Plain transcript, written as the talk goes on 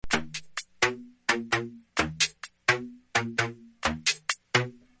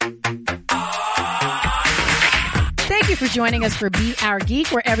joining us for Be Our Geek,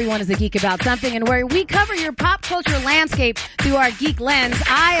 where everyone is a geek about something and where we cover your pop culture landscape through our geek lens.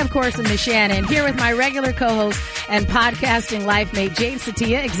 I, of course, am Miss Shannon, here with my regular co-host and podcasting life mate, Jayden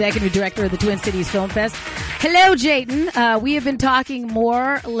Satia, Executive Director of the Twin Cities Film Fest. Hello, Jayden. We have been talking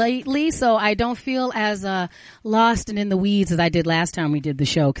more lately, so I don't feel as lost and in the weeds as I did last time we did the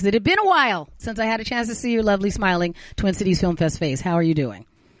show, because it had been a while since I had a chance to see your lovely, smiling Twin Cities Film Fest face. How are you doing?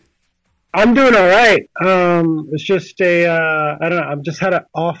 I'm doing all right. It's just I don't know. I've just had an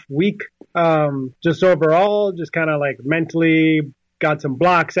off week. Just overall, just kind of like mentally got some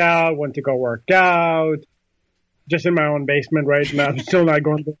blocks out, went to go work out, just in my own basement right now. I'm still not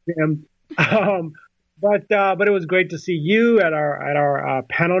going to the gym. But it was great to see you at our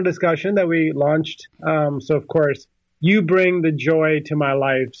panel discussion that we launched. So of course you bring the joy to my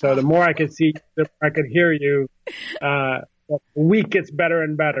life. So the more I could see, the more I could hear you, the week gets better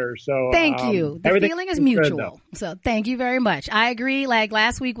and better. So thank you. The feeling is mutual. So thank you very much. I agree. Like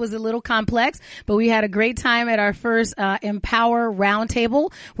last week was a little complex, but we had a great time at our first Empower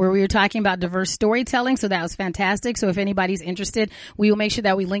Roundtable where we were talking about diverse storytelling. So that was fantastic. So if anybody's interested, we will make sure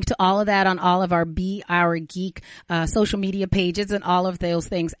that we link to all of that on all of our Be Our Geek social media pages and all of those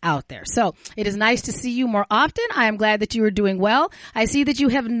things out there. So it is nice to see you more often. I am glad that you are doing well. I see that you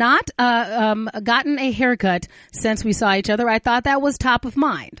have not gotten a haircut since we saw each other. I thought that was top of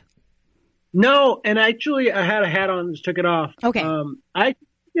mind. No, and actually I had a hat on, just took it off. Okay. I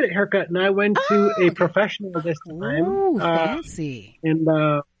did a haircut and I went to a professional this time. Oh, fancy. And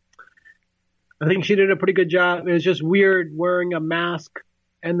I think she did a pretty good job. It was just weird wearing a mask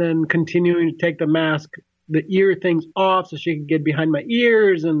and then continuing to take the ear things off so she could get behind my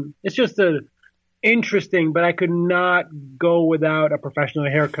ears. And it's just interesting, but I could not go without a professional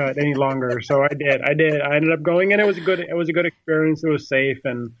haircut any longer. So I did. I ended up going, and it was a good experience. It was safe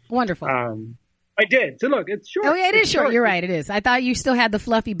and wonderful. I did. So look, it's short. Oh yeah, it is short. You're right. It is. I thought you still had the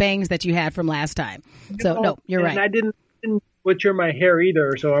fluffy bangs that you had from last time. So no, you're right. And I didn't butcher my hair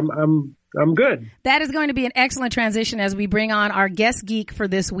either. So I'm good. That is going to be an excellent transition as we bring on our guest geek for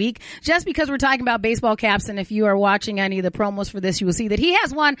this week. Just because we're talking about baseball caps, and if you are watching any of the promos for this, you will see that he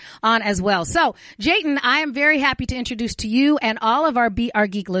has one on as well. So, Jayden, I am very happy to introduce to you and all of our Be Our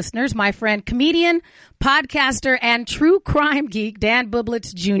Geek listeners, my friend, comedian, podcaster, and true crime geek, Dan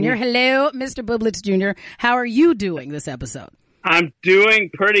Bublitz Jr. Hello, Mr. Bublitz Jr. How are you doing this episode? I'm doing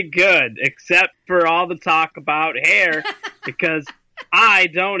pretty good, except for all the talk about hair, because I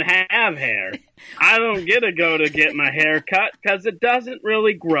don't have hair. I don't get to go to get my hair cut because it doesn't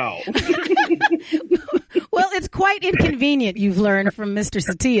really grow. Well, it's quite inconvenient, you've learned from Mr.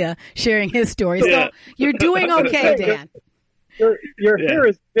 Satia sharing his story. So you're doing okay, Dan. Your hair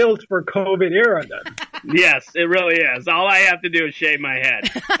is built for COVID era then. Yes, it really is. All I have to do is shave my head.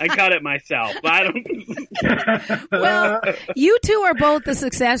 I cut it myself. I don't. Well, you two are both the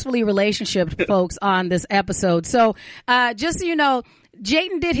successfully relationship folks on this episode. So just so you know,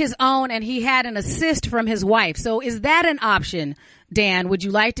 Jayden did his own and he had an assist from his wife. So is that an option, Dan? Would you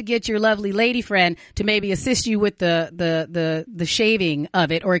like to get your lovely lady friend to maybe assist you with the shaving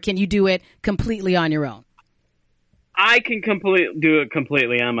of it, or can you do it completely on your own? I can do it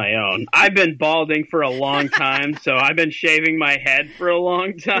completely on my own. I've been balding for a long time, so I've been shaving my head for a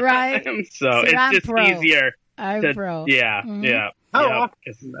long time. Right. So it's I'm just pro. easier. I'm pro. Yeah, Mm-hmm. yeah.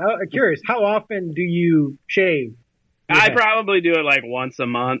 I'm curious, how often do you shave? I probably do it like once a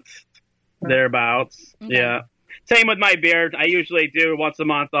month, thereabouts. Okay. Yeah. Same with my beard. I usually do once a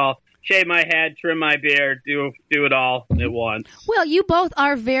month. I'll shave my head, trim my beard, do it all at once. Well, you both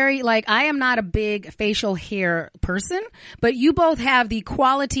are very, I am not a big facial hair person, but you both have the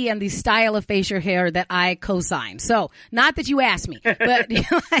quality and the style of facial hair that I co-sign. So, not that you asked me, but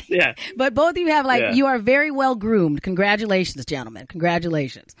yeah. But both of you have you are very well groomed. Congratulations, gentlemen.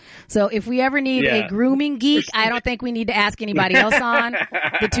 Congratulations. So, if we ever need a grooming geek, I don't think we need to ask anybody else on.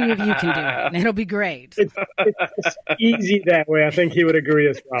 The two of you can do it, and it'll be great. It's easy that way. I think he would agree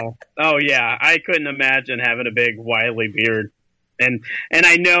as well. Oh yeah, I couldn't imagine having a big wily beard, and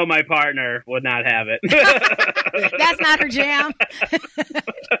I know my partner would not have it. That's not her jam.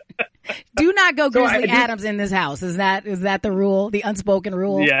 Do not go Grizzly Adams in this house. Is that the rule? The unspoken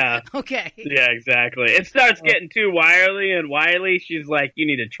rule? Yeah. Okay. Yeah, exactly. It starts getting too wily. She's like, you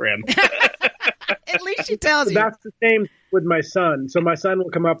need a trim. At least she tells you. That's the same with my son. So my son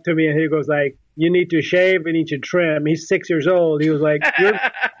will come up to me and he goes like, you need to shave, you need to trim. He's 6 years old. He was like, you're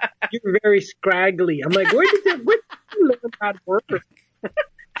very scraggly. I'm like, where did you learn that word?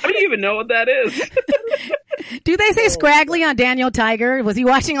 I don't even know what that is. Do they say scraggly on Daniel Tiger? Was he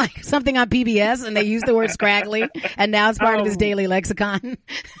watching something on PBS and they used the word scraggly and now it's part of his daily lexicon?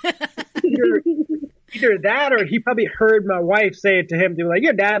 either that or he probably heard my wife say it to him. They were like,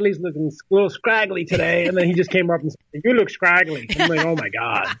 your dad looks looking a little scraggly today. And then he just came up and said, you look scraggly. I'm like, oh my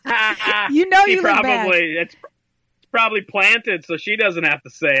God. You know you look bad. It's probably planted so she doesn't have to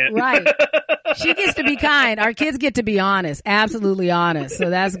say it. Right. She gets to be kind. Our kids get to be honest. Absolutely honest. So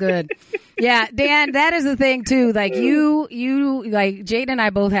that's good. Yeah, Dan, that is the thing too. Like you like Jayden and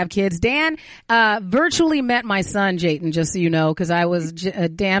I both have kids. Dan virtually met my son, Jayden, just so you know, because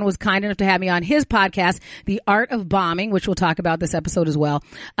Dan was kind enough to have me on his podcast, The Art of Bombing, which we'll talk about this episode as well.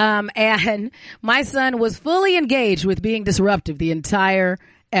 And my son was fully engaged with being disruptive the entire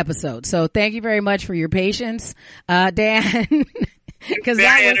episode. So thank you very much for your patience, Dan. Because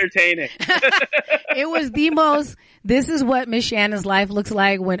very entertaining. It was the most. This is what Miss Shannon's life looks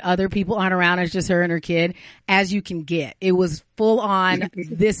like when other people aren't around. It's just her and her kid, as you can get. It was full on.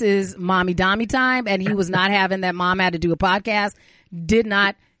 This is mommy dommy time, and he was not having that. Mom had to do a podcast. Did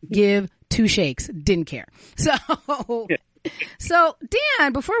not give two shakes. Didn't care. So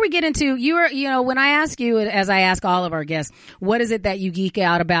Dan, before we get into when I ask you, as I ask all of our guests, what is it that you geek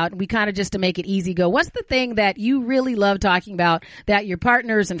out about? We kind of just to make it easy go, what's the thing that you really love talking about that your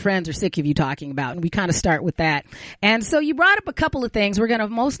partners and friends are sick of you talking about? And we kind of start with that. And so you brought up a couple of things. We're going to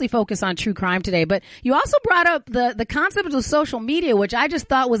mostly focus on true crime today, but you also brought up the concept of social media, which I just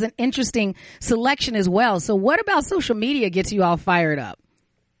thought was an interesting selection as well. So what about social media gets you all fired up?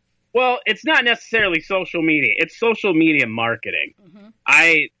 Well, it's not necessarily social media. It's social media marketing. Mm-hmm.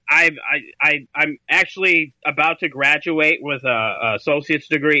 I'm actually about to graduate with a associate's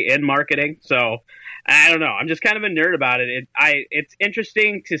degree in marketing. So I don't know. I'm just kind of a nerd about it. It's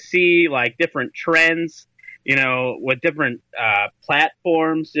interesting to see like different trends, with different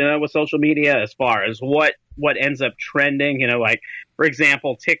platforms, with social media as far as what ends up trending, like, for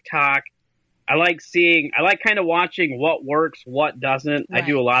example, TikTok. I like kind of watching what works, what doesn't. Right. I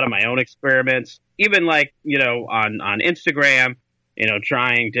do a lot of my own experiments, even like, on Instagram,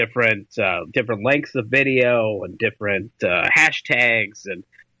 trying different lengths of video and different hashtags and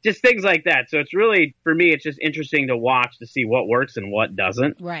just things like that. So it's really, for me, it's just interesting to watch to see what works and what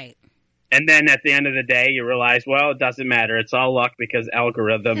doesn't. Right. And then at the end of the day, you realize, well, it doesn't matter. It's all luck because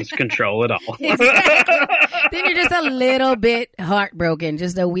algorithms control it all. Exactly. Then you're just a little bit heartbroken,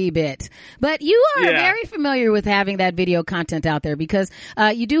 just a wee bit. But you are very familiar with having that video content out there because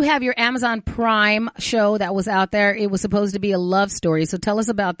you do have your Amazon Prime show that was out there. It was supposed to be a love story. So tell us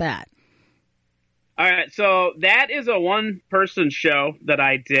about that. All right. So that is a one-person show that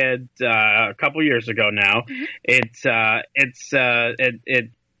I did a couple years ago now. Mm-hmm.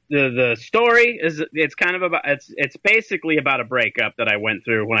 The story is, it's kind of about, it's basically about a breakup that I went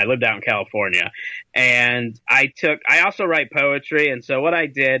through when I lived out in California. And I also write poetry. And so what I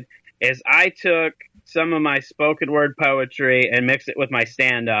did is I took some of my spoken word poetry and mixed it with my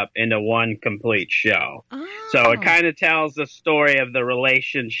stand up into one complete show. Oh. So it kind of tells the story of the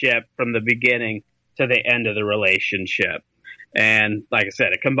relationship from the beginning to the end of the relationship. And like I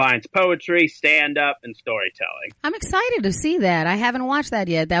said, it combines poetry, stand-up, and storytelling. I'm excited to see that. I haven't watched that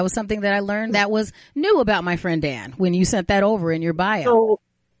yet. That was something that I learned that was new about my friend Dan when you sent that over in your bio. So,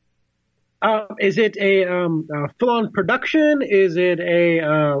 is it a full-on production? Is it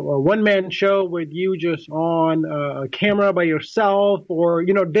a one-man show with you just on a camera by yourself? Or,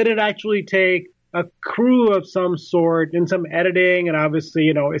 did it actually take a crew of some sort and some editing? And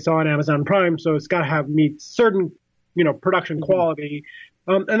obviously, it's on Amazon Prime, so it's got to meet certain production quality.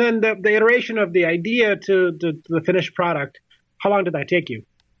 And then the iteration of the idea to the finished product, how long did that take you?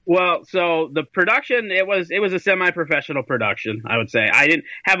 Well, so the production, it was a semi-professional production, I would say. I didn't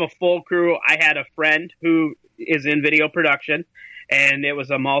have a full crew. I had a friend who is in video production, and it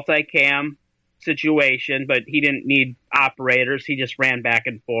was a multi-cam situation, but he didn't need operators. He just ran back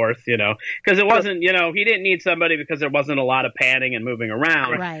and forth, because it wasn't, he didn't need somebody because there wasn't a lot of panning and moving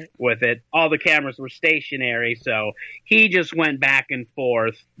around with it. All the cameras were stationary, so he just went back and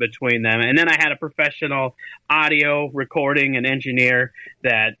forth between them. And then I had a professional audio recording and engineer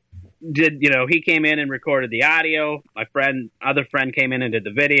that did, he came in and recorded the audio. My other friend came in and did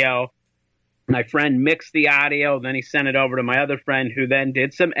the video. My friend mixed the audio, then he sent it over to my other friend who then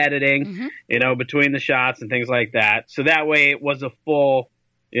did some editing, between the shots and things like that. So that way it was a full,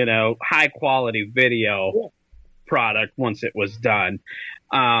 high quality video product once it was done.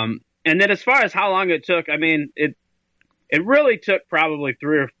 And then as far as how long it took, I mean, it really took probably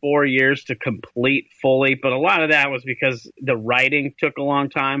 3 or 4 years to complete fully, but a lot of that was because the writing took a long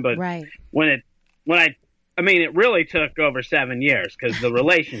time. But it really took over 7 years because the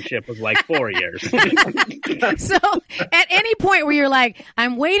relationship was like 4 years. So at any point where you're like,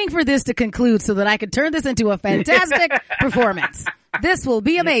 I'm waiting for this to conclude so that I could turn this into a fantastic performance. This will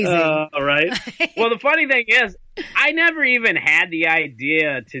be amazing. Right. Well, the funny thing is, I never even had the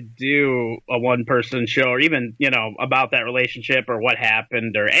idea to do a one-person show or even, about that relationship or what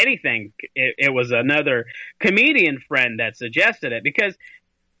happened or anything. It was another comedian friend that suggested it because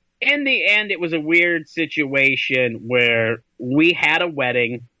in the end, it was a weird situation where we had a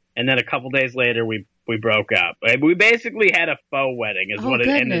wedding and then a couple days later we broke up. We basically had a faux wedding is what it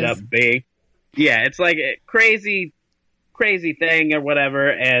ended up being. Yeah, it's like a crazy thing or whatever.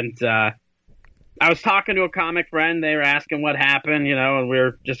 And I was talking to a comic friend. They were asking what happened, and we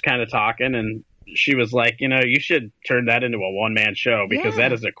were just kind of talking. And she was like, you should turn that into a one-man show because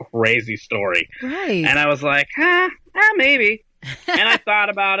that is a crazy story. Right. And I was like, maybe. And I thought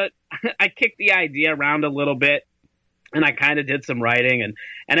about it. I kicked the idea around a little bit. And I kind of did some writing.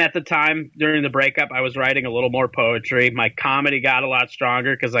 And at the time, during the breakup, I was writing a little more poetry. My comedy got a lot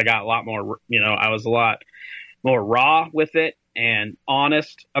stronger because I got a lot more, I was a lot more raw with it and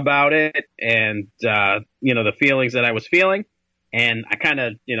honest about it and, the feelings that I was feeling. And I kind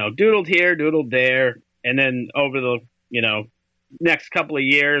of, doodled here, doodled there. And then over the, next couple of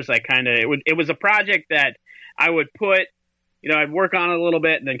years, it was a project that I would put, I'd work on it a little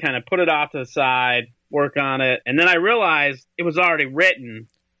bit and then kind of put it off to the side, work on it. And then I realized it was already written.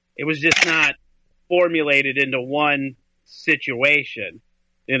 It was just not formulated into one situation,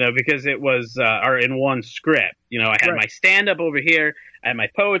 because it was, or in one script. I had my stand up over here. I had my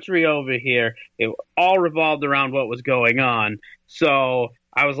poetry over here. It all revolved around what was going on. So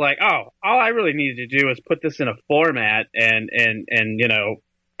I was like, all I really needed to do is put this in a format and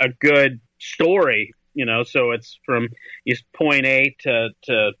a good story. So it's from point A to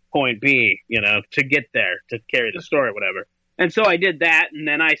point B, to get there, to carry the story, whatever. And so I did that. And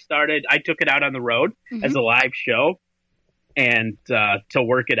then I took it out on the road as a live show and to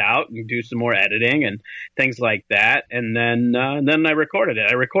work it out and do some more editing and things like that. And then I recorded it.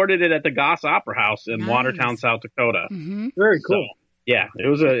 I recorded it at the Goss Opera House in Watertown, South Dakota. Mm-hmm. Very cool. So, yeah, it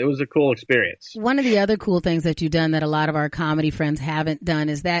was a cool experience. One of the other cool things that you've done that a lot of our comedy friends haven't done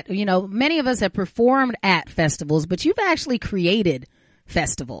is that, many of us have performed at festivals, but you've actually created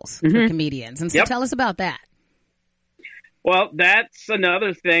festivals for comedians. And so tell us about that. Well, that's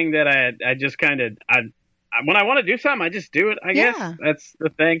another thing that I just kind of, when I want to do something, I just do it, I guess. That's the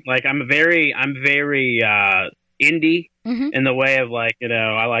thing. Like, I'm very indie in the way of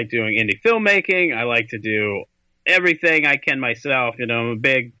I like doing indie filmmaking. I like to do everything I can myself. I'm a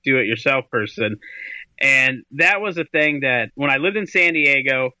big do-it-yourself person. And that was a thing that when I lived in San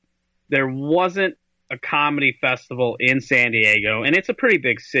Diego, there wasn't a comedy festival in San Diego. And it's a pretty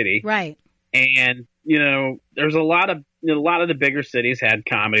big city. Right. And, there's a lot of the bigger cities had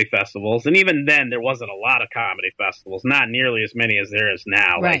comedy festivals. And even then, there wasn't a lot of comedy festivals, not nearly as many as there is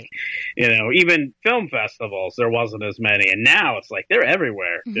now. Right. Like, even film festivals, there wasn't as many. And now it's like they're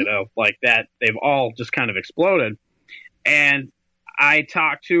everywhere, like that. They've all just kind of exploded. And I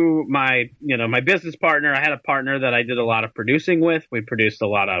talked to my business partner. I had a partner that I did a lot of producing with. We produced a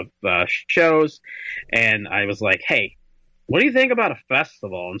lot of shows. And I was like, hey, what do you think about a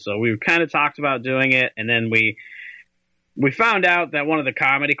festival? And so we kind of talked about doing it. And then we found out that one of the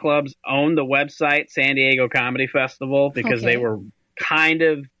comedy clubs owned the website San Diego Comedy Festival because they were kind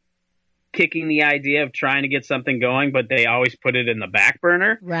of kicking the idea of trying to get something going, but they always put it in the back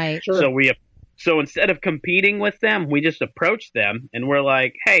burner. Right. Sure. So instead of competing with them, we just approached them and we're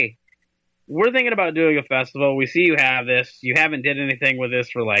like, hey, we're thinking about doing a festival. We see you have this. You haven't did anything with this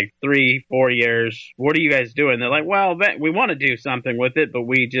for like 3-4 years. What are you guys doing? They're like, well, we want to do something with it, but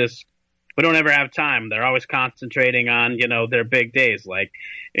we don't ever have time. They're always concentrating on, their big days, like,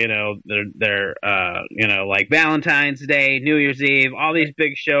 their like Valentine's Day, New Year's Eve, all these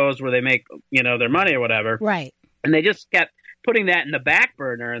big shows where they make, their money or whatever. Right. And they just kept putting that in the back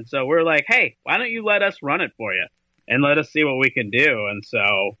burner. And so we're like, hey, why don't you let us run it for you and let us see what we can do? And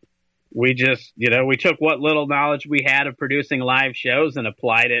so we just, we took what little knowledge we had of producing live shows and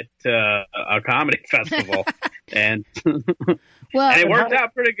applied it to a comedy festival. and it worked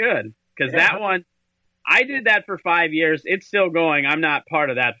out pretty good. Because that one, I did that for 5 years. It's still going. I'm not part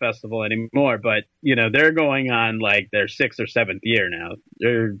of that festival anymore. But, they're going on like their 6th or 7th year now.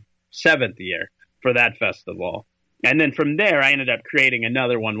 Their 7th year for that festival. And then from there, I ended up creating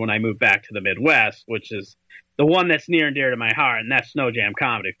another one when I moved back to the Midwest, which is the one that's near and dear to my heart. And that's Snow Jam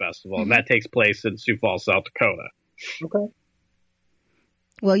Comedy Festival. And that takes place in Sioux Falls, South Dakota. Okay.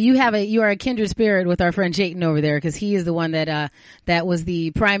 Well, you are a kindred spirit with our friend Jayton over there because he is the one that was the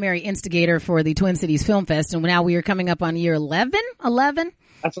primary instigator for the Twin Cities Film Fest, and now we are coming up on year 11.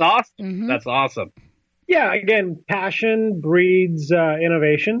 That's awesome. That's awesome. Yeah, again, passion breeds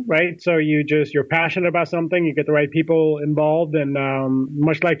innovation, right? So you're passionate about something, you get the right people involved, and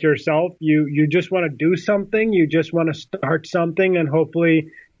much like yourself, you just want to do something, you just want to start something, and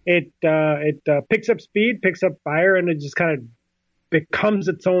hopefully it picks up speed, picks up fire, and it just kind of becomes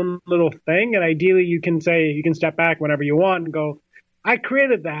its own little thing. And ideally, you can step back whenever you want and go, I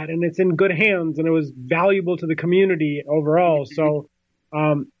created that, and it's in good hands, and it was valuable to the community overall. So.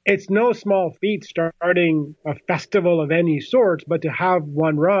 It's no small feat starting a festival of any sort, but to have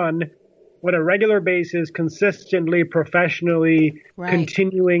one run on a regular basis, consistently, professionally,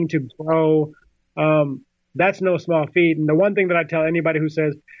 continuing to grow, that's no small feat. And the one thing that I tell anybody who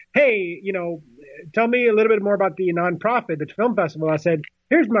says, hey, tell me a little bit more about the nonprofit, the film festival, I said,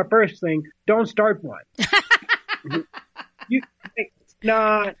 here's my first thing, don't start one.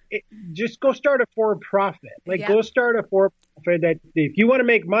 Just go start a for-profit. Go start a for-profit that if you want to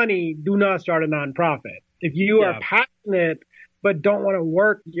make money, do not start a nonprofit. If you are passionate but don't want to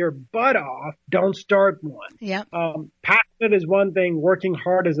work your butt off, don't start one. Yeah. Passionate is one thing, working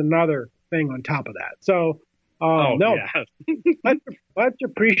hard is another thing on top of that. So, let's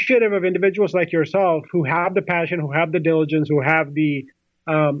appreciative of individuals like yourself who have the passion, who have the diligence, who have the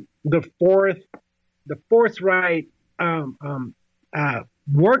forthright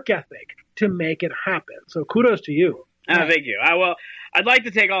work ethic to make it happen. So kudos to you. Thank you. I'd like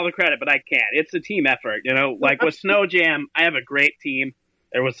to take all the credit, but I can't. It's a team effort. Like with Snow Jam, I have a great team.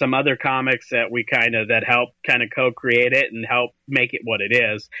 There was some other comics that that helped kind of co-create it and help make it what it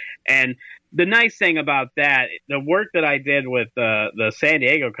is. And the nice thing about that, the work that I did with the San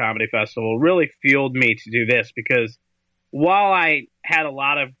Diego Comedy Festival really fueled me to do this, because while I had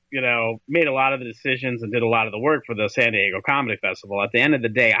made a lot of the decisions and did a lot of the work for the San Diego Comedy Festival, at the end of the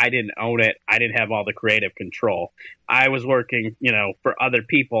day, I didn't own it. I didn't have all the creative control. I was working, for other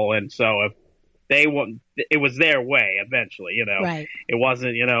people. And so if they want, it was their way eventually, Right. It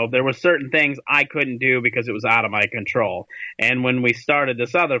wasn't, there were certain things I couldn't do because it was out of my control. And when we started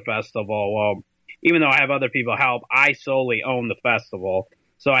this other festival, even though I have other people help, I solely own the festival.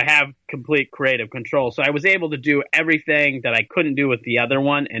 So I have complete creative control. So I was able to do everything that I couldn't do with the other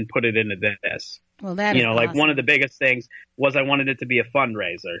one and put it into this. Well, that is like awesome. One of the biggest things was I wanted it to be a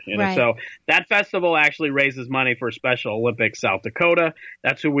fundraiser. Right. So that festival actually raises money for Special Olympics South Dakota.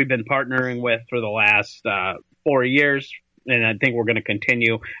 That's who we've been partnering with for the last 4 years, and I think we're going to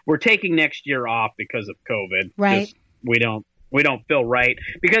continue. We're taking next year off because of COVID. Right. Just, we don't feel right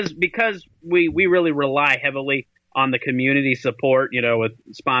because we really rely heavily on the community support, with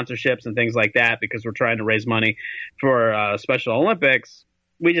sponsorships and things like that, because we're trying to raise money for Special Olympics.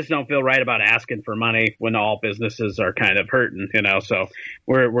 We just don't feel right about asking for money when all businesses are kind of hurting, so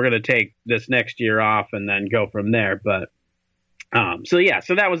we're going to take this next year off and then go from there. But so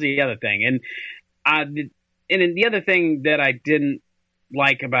that was the other thing. And the other thing that I didn't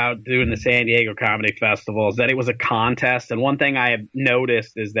like about doing the San Diego Comedy Festival is that it was a contest. And one thing I have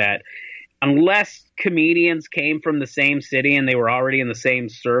noticed is that unless comedians came from the same city and they were already in the same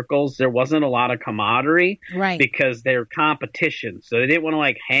circles, there wasn't a lot of camaraderie, right? Because they're competition. So they didn't want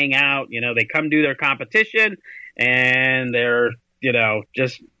to hang out. They come do their competition and they're,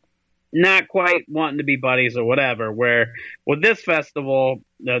 just not quite wanting to be buddies or whatever. Where with this festival,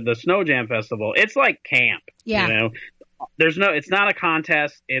 the Snow Jam Festival, it's like camp. Yeah. It's not a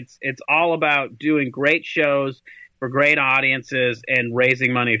contest. It's all about doing great shows for great audiences and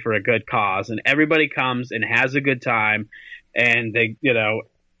raising money for a good cause. And everybody comes and has a good time. And they,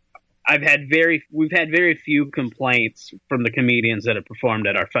 we've had very few complaints from the comedians that have performed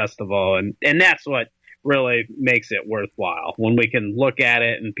at our festival. And that's what really makes it worthwhile, when we can look at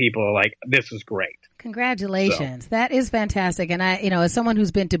it and people are like, this is great. Congratulations. That is fantastic. And I, as someone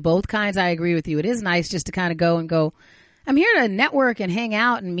who's been to both kinds, I agree with you. It is nice just to kind of go, I'm here to network and hang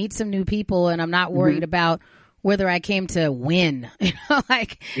out and meet some new people. And I'm not worried about whether I came to win,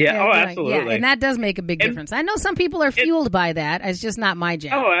 absolutely. Yeah, and that does make a big difference. I know some people are fueled by that. It's just not my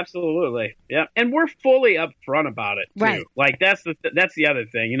jam. Oh, absolutely. Yeah. And we're fully upfront about it too. Right. That's the other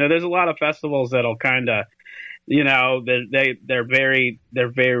thing. There's a lot of festivals that'll kind of, they're very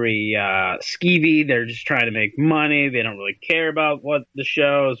skeevy. They're just trying to make money. They don't really care about what the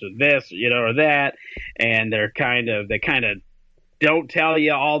shows or this, or that. And they kind of don't tell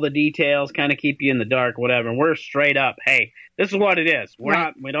you all the details, kind of keep you in the dark, whatever. And we're straight up, hey, this is what it is. We're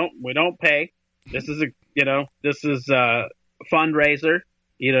not, we don't pay. This is a fundraiser.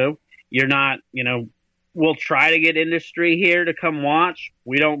 You're not, we'll try to get industry here to come watch.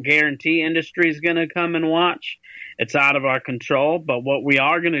 We don't guarantee industry is going to come and watch. It's out of our control. But what we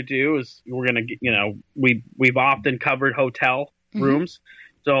are going to do is we're going to, we've often covered hotel rooms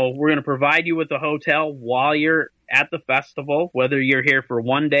So we're going to provide you with a hotel while you're at the festival, whether you're here for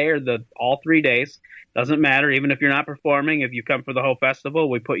one day or all 3 days. Doesn't matter. Even if you're not performing, if you come for the whole festival,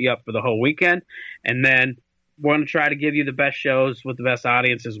 we put you up for the whole weekend. And then we're going to try to give you the best shows with the best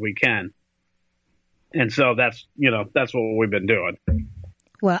audiences we can. And so that's what we've been doing.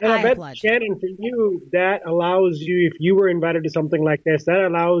 Well, and I bet, Shannon, for you, that allows you, if you were invited to something like this, that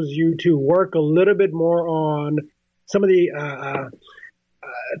allows you to work a little bit more on some of the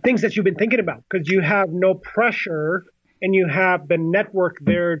things that you've been thinking about, because you have no pressure and you have the network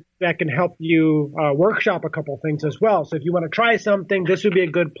there that can help you workshop a couple things as well. So if you want to try something, this would be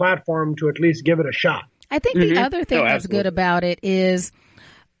a good platform to at least give it a shot. I think the other thing that's good about it is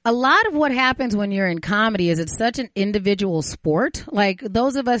a lot of what happens when you're in comedy is it's such an individual sport. Like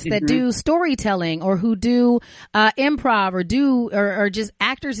those of us that do storytelling or who do improv or just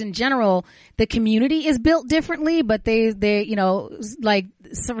actors in general, the community is built differently, but they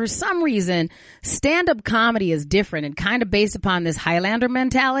so for some reason, stand-up comedy is different and kind of based upon this Highlander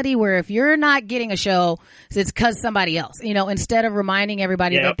mentality where if you're not getting a show, it's because somebody else, instead of reminding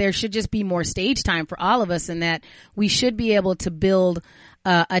everybody that there should just be more stage time for all of us and that we should be able to build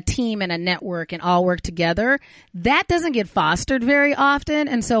a team and a network and all work together. That doesn't get fostered very often.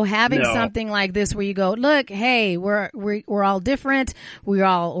 And so having something like this where you go, look, hey, we're all different. We're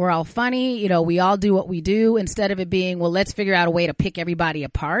all funny. We all do what we do, instead of it being, well, let's figure out a way to pick everybody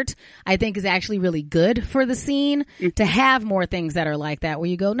apart, I think is actually really good for the scene to have more things that are like that where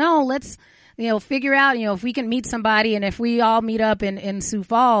you go, no, let's, figure out, if we can meet somebody, and if we all meet up in Sioux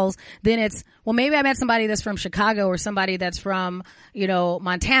Falls, then it's, well, maybe I met somebody that's from Chicago or somebody that's from,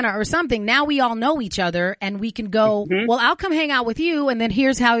 Montana or something. Now we all know each other and we can go, well, I'll come hang out with you. And then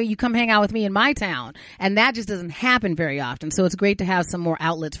here's how you come hang out with me in my town. And that just doesn't happen very often. So it's great to have some more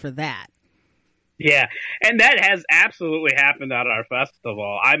outlets for that. Yeah, and that has absolutely happened at our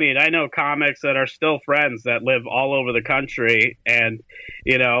festival. I mean, I know comics that are still friends that live all over the country. And,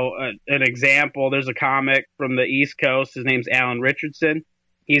 an example, there's a comic from the East Coast. His name's Alan Richardson.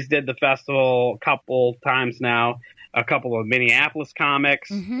 He's did the festival a couple times now. A couple of Minneapolis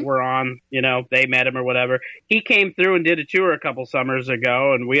comics were on, they met him or whatever. He came through and did a tour a couple summers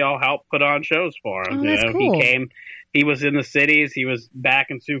ago, and we all helped put on shows for him. Oh, that's cool. He came. He was in the cities. He was back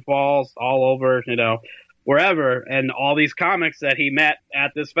in Sioux Falls, all over, wherever. And all these comics that he met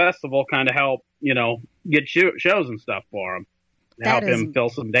at this festival kind of help, get shows and stuff for him. Help him fill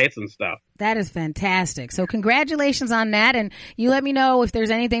some dates and stuff. That is fantastic. So congratulations on that. And you let me know if there's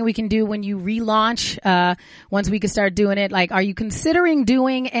anything we can do when you relaunch, once we can start doing it. Like, are you considering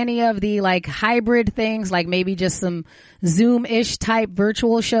doing any of the hybrid things, like maybe just some Zoom-ish type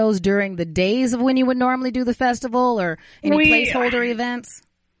virtual shows during the days of when you would normally do the festival, or any placeholder events?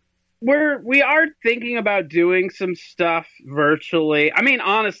 We are thinking about doing some stuff virtually. I mean,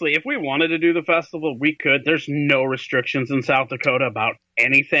 honestly, if we wanted to do the festival, we could. There's no restrictions in South Dakota about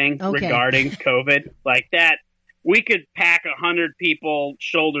anything regarding COVID like that. We could pack 100 people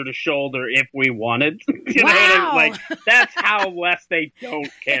shoulder to shoulder if we wanted. You know what I mean? That's how less they don't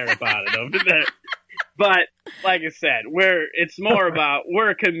care about it over there. But like I said, it's more about,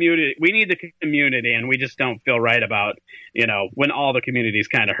 we're a community. We need the community, and we just don't feel right about, when all the community is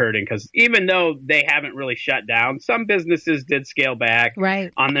kind of hurting. Because even though they haven't really shut down, some businesses did scale back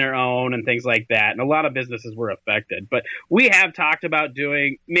on their own and things like that. And a lot of businesses were affected. But we have talked about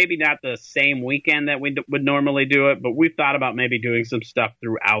doing, maybe not the same weekend that we would normally do it, but we've thought about maybe doing some stuff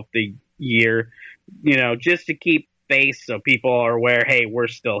throughout the year, just to keep face so people are aware, hey, we're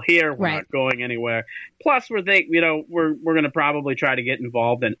still here, we're not going anywhere. Plus we're going to probably try to get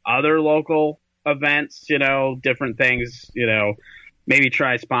involved in other local events, different things, maybe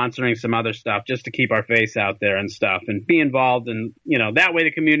try sponsoring some other stuff just to keep our face out there and stuff, and be involved, and that way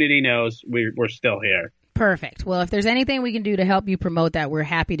the community knows we're still here. Perfect. Well, if there's anything we can do to help you promote that, we're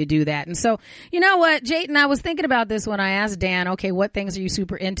happy to do that. And so, you know what, Jayton, I was thinking about this when I asked Dan, okay, what things are you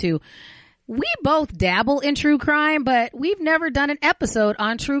super into? We both dabble in true crime, but we've never done an episode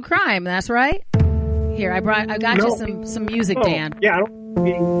on true crime. That's right. Here, I got you some music, Dan. Yeah, I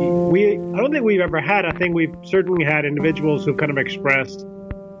don't think we've ever had. I think we've certainly had individuals who've kind of expressed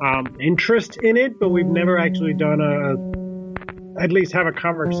interest in it, but we've never actually done at least have a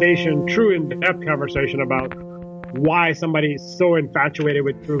conversation, true in-depth conversation about why somebody's so infatuated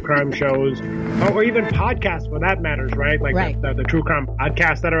with true crime shows, or even podcasts for that matters, right? The true crime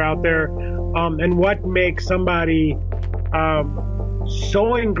podcasts that are out there, and what makes somebody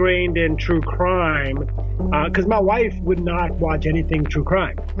so ingrained in true crime because my wife would not watch anything true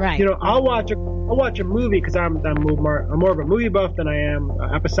crime. Right. You know, I'll watch a movie because I'm more of a movie buff than I am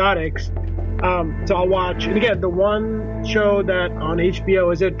episodics. So I'll watch, and again, the one show that on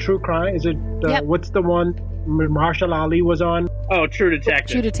HBO, is it True Crime? Is it Yep. What's the one Mahershala Ali was on? Oh, True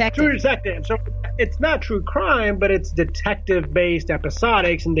Detective. True Detective. True Detective. So it's not true crime, but it's detective-based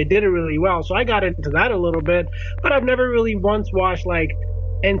episodics, and they did it really well. So I got into that a little bit, but I've never really once watched like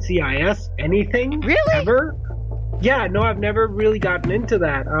NCIS anything. Really? Ever. Yeah, no, I've never really gotten into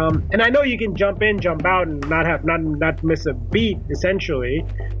that. And I know you can jump in, jump out, and not miss a beat. Essentially,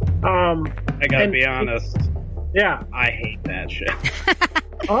 I gotta be honest. Yeah, I hate that shit.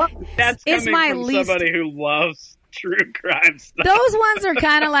 uh, That's It's coming my from least- somebody who loves true crime stuff. Those ones are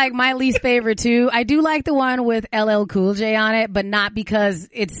kind of like my least favorite too. I do like the one with LL Cool J on it, but not because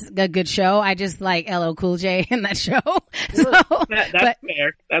it's a good show. I just like LL Cool J in that show. So, That's but,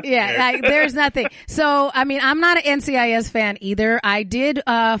 fair. That's yeah, fair. like, there's nothing. So, I mean, I'm not an NCIS fan either. I did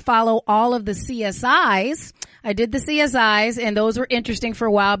follow all of the CSIs. I did the CSIs, and those were interesting for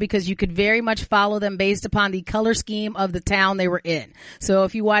a while because you could very much follow them based upon the color scheme of the town they were in. So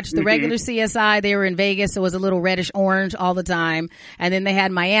if you watched the regular CSI, they were in Vegas, so it was a little reddish orange all the time. And then they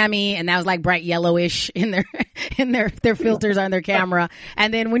had Miami, and that was like bright yellowish in their filters on their camera.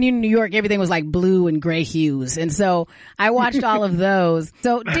 And then when you're in New York, everything was like blue and gray hues. And so I watched all of those.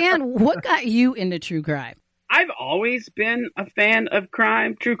 So Dan, what got you into true crime? I've always been a fan of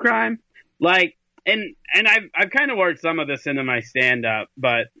true crime. Like, and I've kind of worked some of this into my stand up,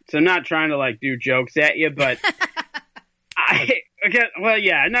 but so I'm not trying to like do jokes at you, but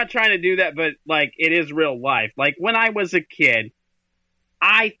I'm not trying to do that, but like it is real life. Like when I was a kid,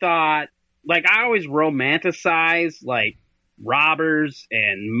 I thought, like, I always romanticized like robbers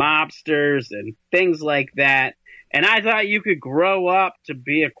and mobsters and things like that. And I thought you could grow up to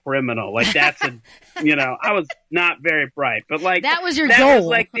be a criminal. Like that's I was not very bright, but like That was your that goal. was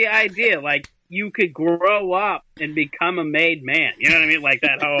like the idea. Like you could grow up and become a made man. You know what I mean? Like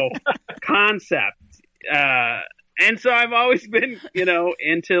that whole concept. And so I've always been,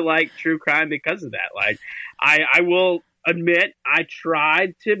 into like true crime because of that. Like I will admit I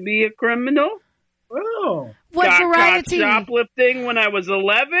tried to be a criminal. oh, What got variety? caught shoplifting when I was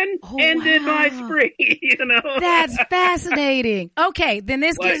 11 and did my wow. spree, That's fascinating. Okay, then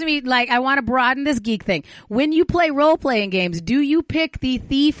this gives me, like, I want to broaden this geek thing. When you play role-playing games, do you pick the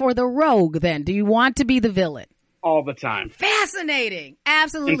thief or the rogue then? Do you want to be the villain? all the time. Fascinating.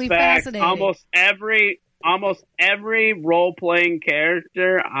 Absolutely In fact, fascinating. almost every role-playing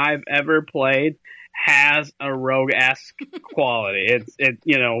character I've ever played has a rogue-esque quality.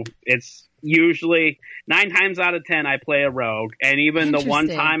 It's usually 9 times out of 10 I play a rogue, and even the 1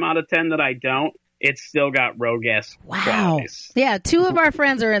 Interesting. time out of 10 that I don't, it's still got rogue-esque qualities. Yeah, 2 of our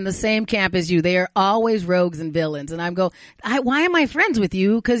friends are in the same camp as you. They are always rogues and villains. And why am I friends with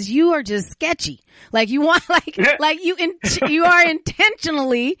you? Because you are just sketchy. Like you want, you are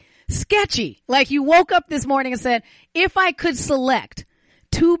intentionally sketchy. Like you woke up this morning and said, if I could select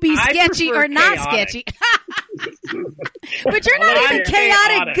to be I sketchy prefer or not chaotic. sketchy. But you're not Well, even I'm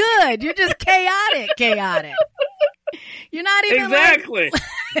chaotic chaotic. good. You're just chaotic. You're not even Exactly.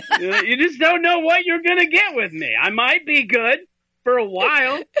 You just don't know what you're going to get with me. I might be good for a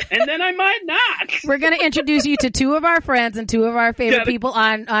while, and then I might not. We're going to introduce you to 2 of our friends and 2 of our favorite people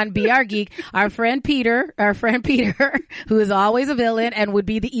on Be Our Geek. Our friend Peter, who is always a villain and would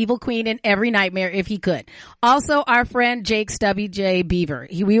be the evil queen in every nightmare if he could. Also, our friend Jake Stubby J Beaver.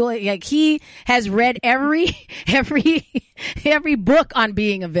 He has read every book on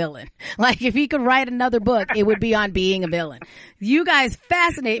being a villain. Like if he could write another book, it would be on being a villain. You guys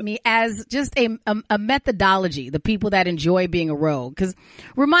fascinate me as just a methodology, the people that enjoy being a rogue. Because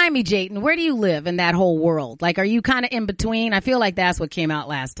remind me, Jayden, where do you live in that whole world? Like, are you kind of in between? I feel like that's what came out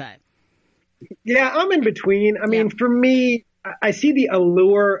last time. yeah, I'm in between. I mean, for me, I see the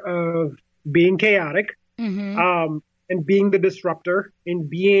allure of being chaotic, and being the disruptor, and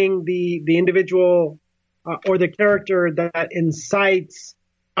being the individual or the character that incites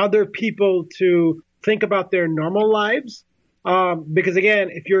other people to think about their normal lives. Because again,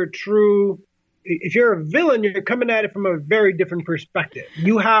 if you're a villain, you're coming at it from a very different perspective.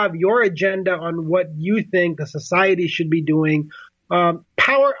 You have your agenda on what you think the society should be doing.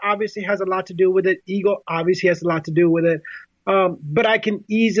 Power obviously has a lot to do with it. Ego obviously has a lot to do with it. But I can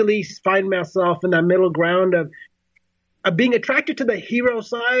easily find myself in that middle ground of being attracted to the hero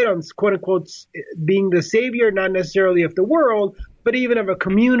side on quote unquote being the savior, not necessarily of the world, but even of a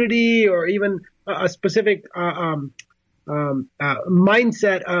community or even a specific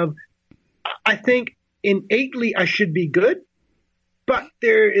mindset of, I think innately I should be good, but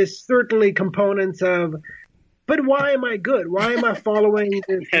there is certainly components of, but why am I good? Why am I following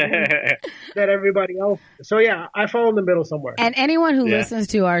this that everybody else? So yeah, I fall in the middle somewhere. And anyone who listens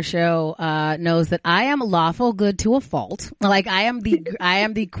to our show knows that I am lawful good to a fault. Like I am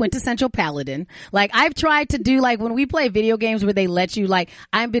the quintessential paladin. Like I've tried to do, like when we play video games where they let you, like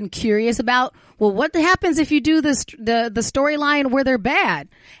I've been curious about, well, what happens if you do this, the storyline where they're bad?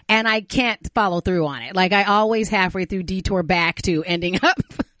 And I can't follow through on it. Like I always halfway through detour back to ending up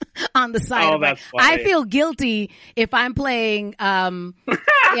on the side. That's funny. I feel guilty if I'm playing,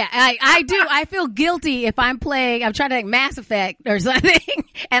 I do. I feel guilty if I'm playing, I'm trying to like Mass Effect or something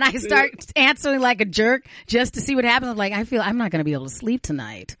and I start answering like a jerk just to see what happens. I'm like, I'm not going to be able to sleep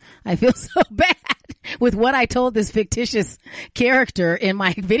tonight. I feel so bad with what I told this fictitious character in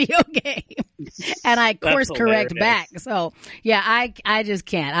my video game. And I course correct back. So yeah, I just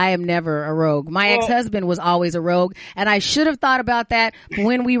can't. I am never a rogue. My ex-husband was always a rogue, and I should have thought about that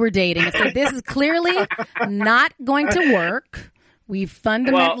when we were dating. I said, this is clearly not going to work. We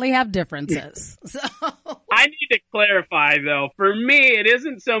fundamentally have differences. So I need to clarify though. For me, it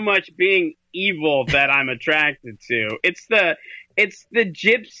isn't so much being evil that I'm attracted to. It's the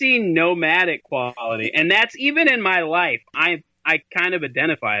gypsy nomadic quality. And that's even in my life. I kind of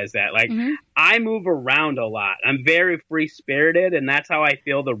identify as that. Like, I move around a lot. I'm very free-spirited, and that's how I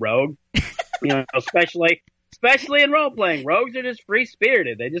feel the rogue. You know, especially in role-playing. Rogues are just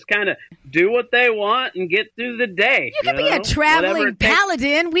free-spirited. They just kind of do what they want and get through the day. You can be a traveling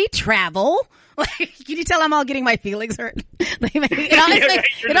paladin. We travel. Like, can you tell I'm all getting my feelings hurt? It always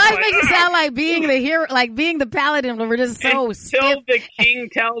makes it sound like being the hero, like being the paladin, when we're just so until stiff. the king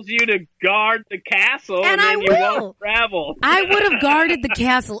tells you to guard the castle, and then you won't travel. I would have guarded the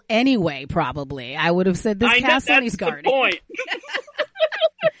castle anyway. Probably, I would have said this castle needs guarding. Point.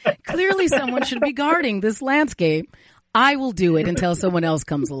 Clearly, someone should be guarding this landscape. I will do it until someone else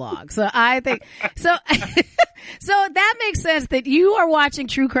comes along. So I think so. So that makes sense that you are watching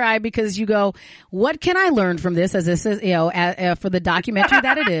true crime because you go, what can I learn from this? As this is, for the documentary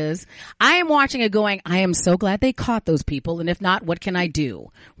that it is, I am watching it going, I am so glad they caught those people. And if not, what can I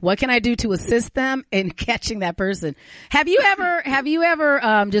do? What can I do to assist them in catching that person? Have you ever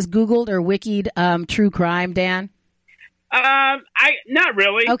just Googled or wikied, true crime, Dan? Not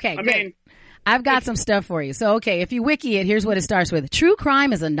really. Okay. I mean, I've got some stuff for you. So, okay, if you wiki it, here's what it starts with. True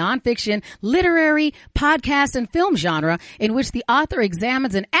crime is a nonfiction, literary, podcast, and film genre in which the author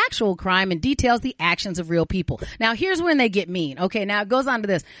examines an actual crime and details the actions of real people. Now, here's when they get mean. Okay, now it goes on to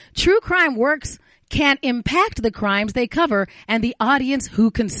this. True crime works can impact the crimes they cover and the audience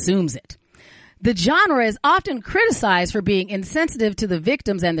who consumes it. The genre is often criticized for being insensitive to the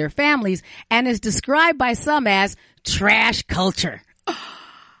victims and their families and is described by some as trash culture.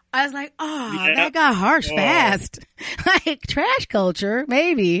 I was like, that got harsh fast. Like, trash culture,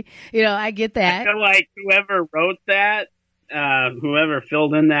 maybe. You know, I get that. I feel like whoever wrote that, whoever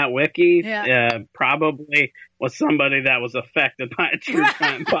filled in that wiki, probably was somebody that was affected by a true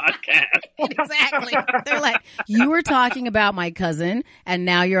crime podcast. Exactly. They're like, you were talking about my cousin, and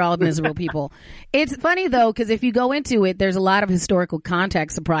now you're all miserable people. It's funny, though, because if you go into it, there's a lot of historical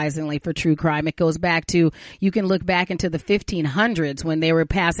context, surprisingly, for true crime. It goes back to, you can look back into the 1500s when they were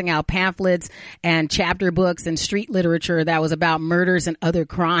passing out pamphlets and chapter books and street literature that was about murders and other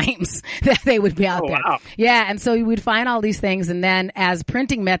crimes that they would be out there. Wow. Yeah, and so you would find all these things, and then as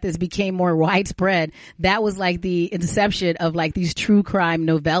printing methods became more widespread, that was like the inception of like these true crime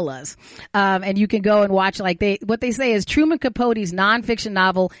novellas. And you can go and watch, like, what they say is Truman Capote's nonfiction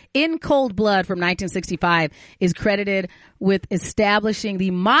novel In Cold Blood from 1965 is credited with establishing the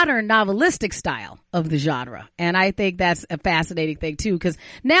modern novelistic style of the genre. And I think that's a fascinating thing too, because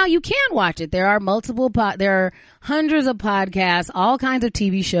now you can watch it. There are there are hundreds of podcasts, all kinds of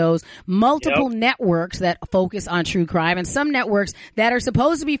TV shows, multiple networks that focus on true crime, and some networks that are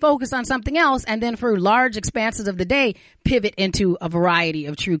supposed to be focused on something else, and then for large expanses of the day pivot into a variety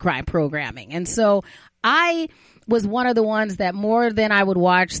of true crime programming. And so I was one of the ones that, more than I would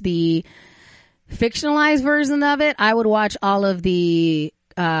watch the fictionalized version of it, I would watch all of the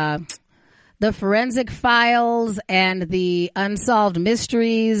forensic files and the unsolved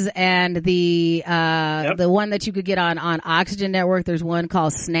mysteries and the one that you could get on Oxygen Network. There's one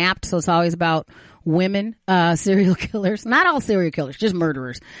called Snapped, so it's always about women, serial killers. Not all serial killers, just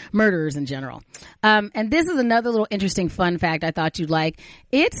murderers in general. And this is another little interesting fun fact I thought you'd like.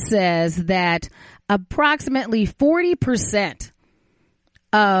 It says that approximately 40%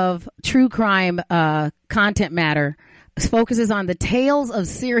 of true crime content matter focuses on the tales of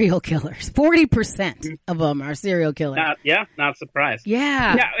serial killers. 40% of them are serial killers. Not surprised.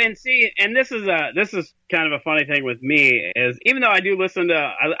 Yeah. Yeah, and this is kind of a funny thing with me is even though I do listen to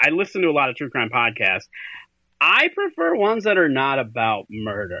a lot of true crime podcasts, I prefer ones that are not about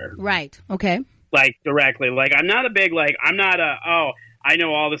murder. Right. Okay. Like directly. Like I'm not I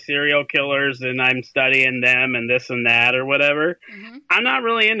know all the serial killers and I'm studying them and this and that or whatever. Mm-hmm. I'm not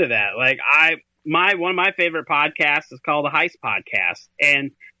really into that. Like one of my favorite podcasts is called the Heist Podcast,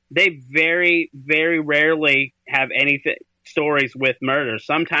 and they very, very rarely have anything stories with murder.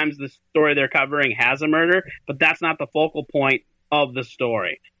 Sometimes the story they're covering has a murder, but that's not the focal point of the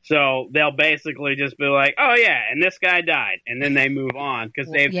story. So they'll basically just be like, "Oh yeah, and this guy died," and then they move on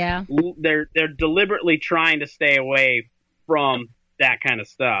because they're deliberately trying to stay away from that kind of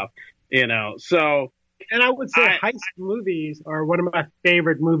stuff, So. And I would say heist movies are one of my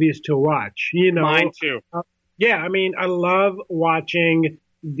favorite movies to watch. Mine too. Yeah, I mean, I love watching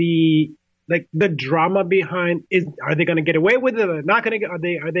the drama behind. Are they going to get away with it? Or not going to?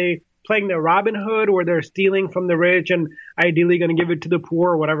 Are they playing the Robin Hood, where they're stealing from the rich and ideally going to give it to the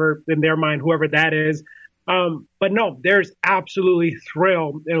poor, or whatever in their mind, whoever that is? But no, there's absolutely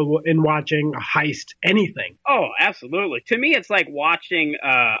thrill in watching a heist, anything. Oh, absolutely. To me, it's like watching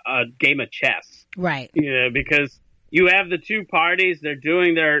a game of chess. Right. Because you have the two parties, they're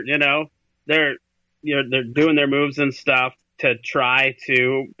doing their, they're doing their moves and stuff to try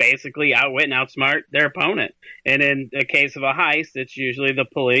to basically outwit and outsmart their opponent. And in the case of a heist, it's usually the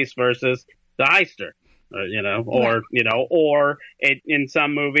police versus the heister. In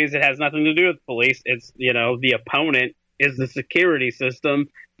some movies, it has nothing to do with police. It's, the opponent is the security system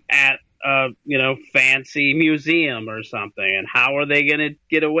at a, fancy museum or something. And how are they going to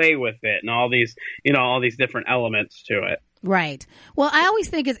get away with it? And all these different elements to it. Right. Well, I always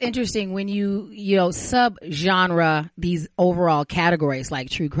think it's interesting when you sub-genre these overall categories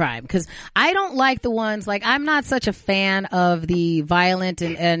like true crime, because I don't like the ones, like I'm not such a fan of the violent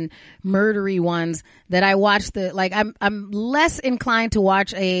and murdery ones that I watch I'm less inclined to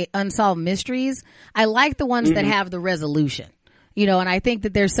watch unsolved mysteries. I like the ones that have the resolution. And I think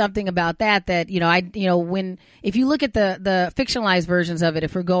that there's something about that, if you look at the fictionalized versions of it,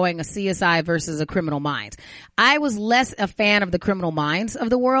 if we're going a CSI versus a Criminal Minds, I was less a fan of the Criminal Minds of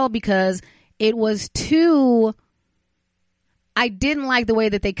the world because it was I didn't like the way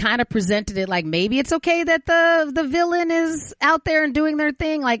that they kind of presented it. Like maybe it's okay that the villain is out there and doing their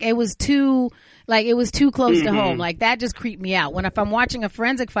thing. Like it was too close to home. Like that just creeped me out. If I'm watching a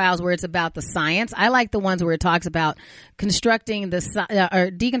Forensic Files where it's about the science, I like the ones where it talks about constructing or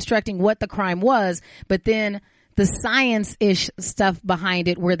deconstructing what the crime was, but then the science-ish stuff behind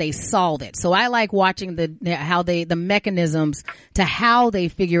it where they solve it. So I like watching the mechanisms to how they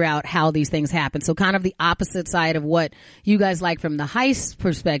figure out how these things happen. So kind of the opposite side of what you guys like from the heist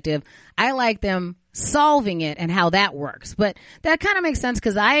perspective. I like them solving it and how that works. But that kind of makes sense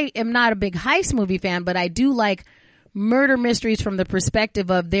because I am not a big heist movie fan, but I do like murder mysteries from the perspective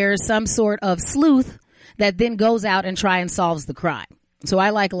of there's some sort of sleuth that then goes out and try and solves the crime. So I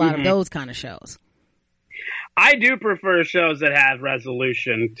like a lot of those kind of shows. I do prefer shows that have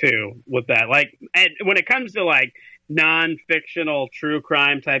resolution too with that. Like, and when it comes to like non-fictional true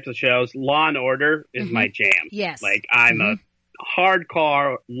crime types of shows, Law and Order is my jam. Yes. Like I'm a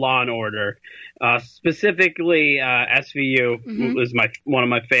hardcore Law and Order, specifically SVU is one of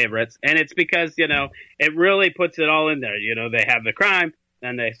my favorites. And it's because, it really puts it all in there. They have the crime,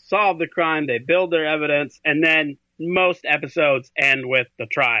 then they solve the crime, they build their evidence, and then most episodes end with the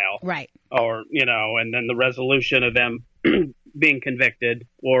trial. Right. Or, and then the resolution of them being convicted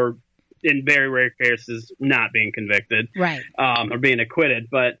or in very rare cases not being convicted. Right. Or being acquitted.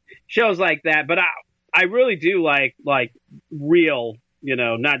 But shows like that. But I really do like real,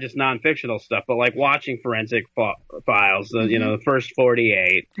 not just non-fictional stuff, but like watching Forensic Files, the first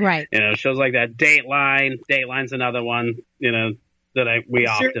 48. Right. Shows like that. Dateline's another one, that we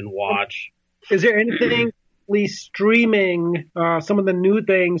often watch. Is there anything streaming, some of the new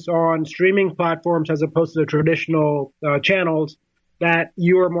things on streaming platforms as opposed to the traditional channels that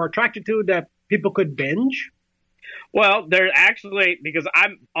you are more attracted to that people could binge? Well, they're actually, because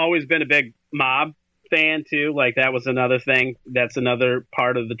I've always been a big mob fan too. Like that was another thing. That's another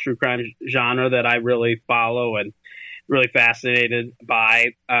part of the true crime genre that I really follow and really fascinated by.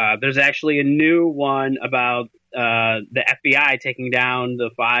 There's actually a new one about the FBI taking down the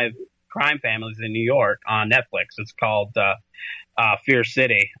 5 crime families in New York on Netflix. It's called Fear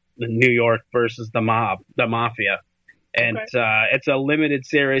City, the New York versus the mafia. And it's a limited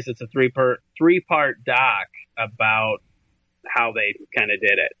series. It's a three-part doc about how they kind of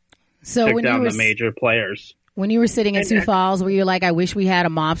did it. So took when down you were the major players. When you were sitting in Sioux Falls, were you like, I wish we had a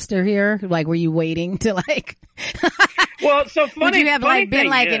mobster here? Like, were you waiting to like? Well, so funny. Would you have like been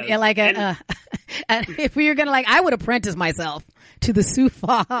like if we were gonna like, I would apprentice myself to the Sioux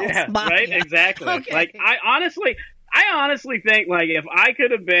Falls. Yeah, mafia. right. Exactly. Okay. Like, I honestly think like if I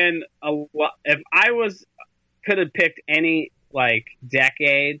could have been could have picked any like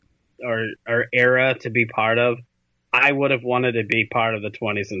decade or era to be part of, I would have wanted to be part of the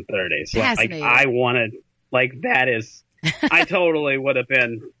 20s and 30s. Like I wanted, like that is, I totally would have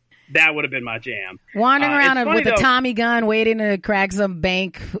been. That would have been my jam. Wandering around with a Tommy gun, waiting to crack some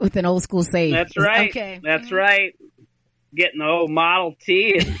bank with an old school safe. That's right. Okay. That's right. Getting the old Model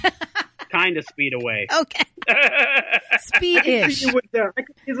T and kind of speed away. Okay. Speed-ish. I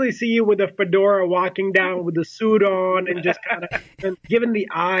could easily see you with a fedora walking down with the suit on and just kind of giving the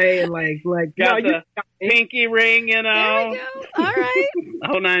eye and like got the pinky ring, you know. There we go. All right.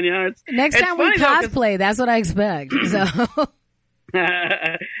 Whole 9 yards. Next time we cosplay, that's what I expect. So.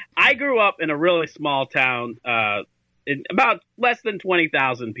 I grew up in a really small town, in about less than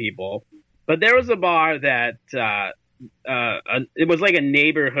 20,000 people, but there was a bar that it was like a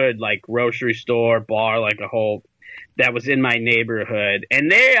neighborhood, like grocery store bar, like a whole that was in my neighborhood,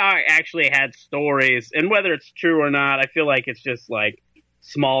 and they actually had stories, and whether it's true or not, I feel like it's just like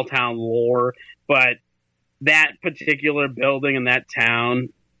small town lore, but that particular building in that town,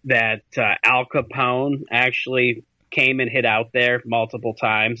 that Al Capone actually came and hid out there multiple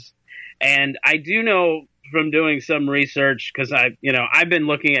times. And I do know from doing some research, because I've been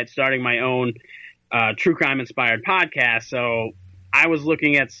looking at starting my own true crime inspired podcast. So I was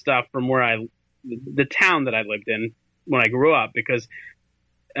looking at stuff from the town that I lived in when I grew up, because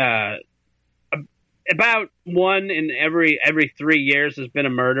about one in every 3 years has been a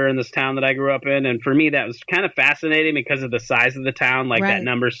murder in this town that I grew up in. And for me, that was kind of fascinating because of the size of the town. Like that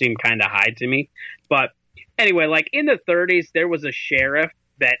number seemed kind of high to me. But anyway, like in the 30s, there was a sheriff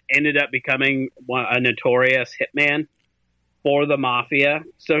that ended up becoming a notorious hitman for the mafia.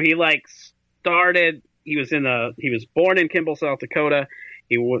 So he he was born in Kimball, South Dakota.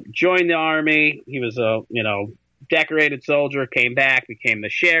 He joined the army. He was a, decorated soldier, came back, became the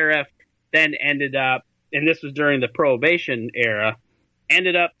sheriff, then ended up, and this was during the Prohibition era,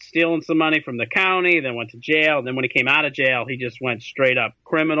 ended up stealing some money from the county, then went to jail. Then when he came out of jail, he just went straight up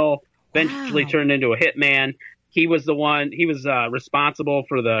criminal. Eventually turned into a hitman. He was responsible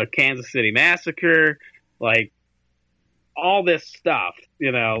for the Kansas City massacre, like all this stuff,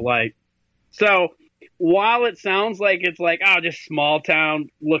 so while it sounds like it's like, oh, just small town,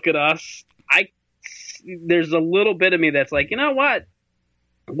 look at us. There's a little bit of me that's like, you know what?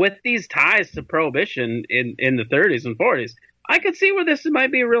 With these ties to Prohibition in the 30s and 40s, I could see where this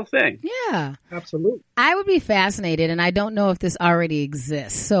might be a real thing. Yeah. Absolutely. I would be fascinated, and I don't know if this already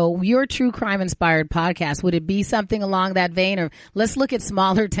exists. So your true crime inspired podcast, would it be something along that vein? Or let's look at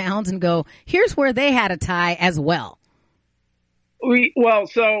smaller towns and go, here's where they had a tie as well.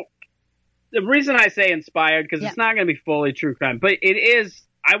 So the reason I say inspired, because it's not going to be fully true crime, but it is.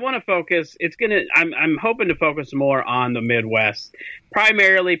 I want to focus. I'm hoping to focus more on the Midwest,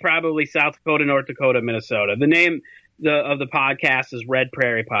 primarily probably South Dakota, North Dakota, Minnesota. The name of the podcast is Red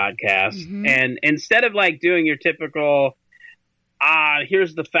Prairie Podcast. Mm-hmm. And instead of like doing your typical,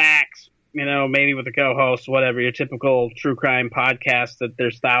 here's the facts, maybe with a co-host, whatever, your typical true crime podcast that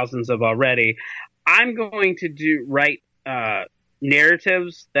there's thousands of already, I'm going to write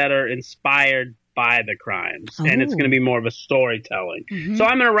narratives that are inspired by the crimes. Oh. And it's going to be more of a storytelling. Mm-hmm. So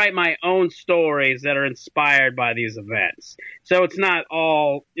I'm going to write my own stories that are inspired by these events. So it's not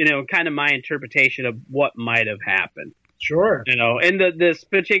all, kind of my interpretation of what might have happened. Sure. And this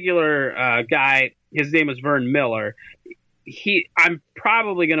particular guy, his name is Vern Miller. I'm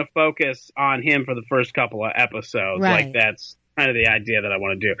probably going to focus on him for the first couple of episodes. Right. Like that's kind of the idea that I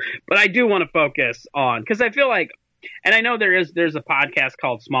want to do. But I do want to focus on, because I feel like, and I know there's a podcast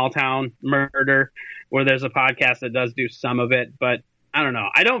called Small Town Murder, where there's a podcast that does do some of it, but I don't know.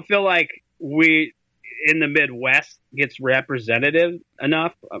 I don't feel like we in the Midwest gets representative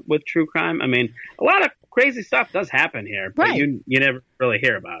enough with true crime. I mean, a lot of crazy stuff does happen here, but you never really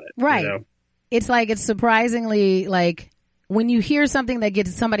hear about it. Right. It's like, it's surprisingly like when you hear something that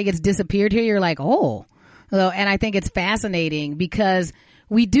somebody gets disappeared here, you're like, oh. And I think it's fascinating because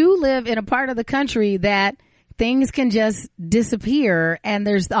we do live in a part of the country that things can just disappear, and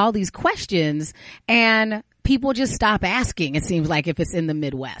there's all these questions, and people just stop asking, it seems like, if it's in the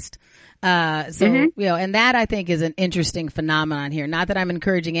Midwest. And that I think is an interesting phenomenon here. Not that I'm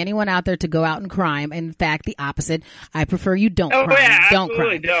encouraging anyone out there to go out and crime. In fact, the opposite. I prefer you don't crime. Yeah, don't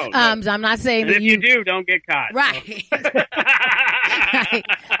absolutely crime. don't. So I'm not saying and that if you do, don't get caught. Right. Right.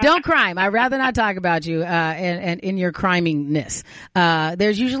 Don't crime. I'd rather not talk about you and in your crimingness.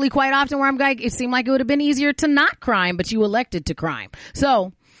 There's usually quite often where I'm like, it seemed like it would have been easier to not crime, but you elected to crime.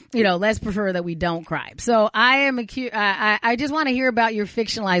 So, let's prefer that we don't crime. So I am I just want to hear about your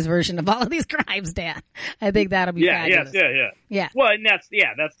fictionalized version of all of these crimes, Dan. I think that'll be fabulous. Yeah. Well, and that's the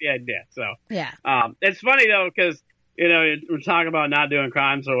idea. So yeah. It's funny though, because we're talking about not doing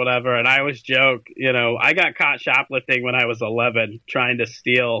crimes or whatever, and I always joke, I got caught shoplifting when I was 11, trying to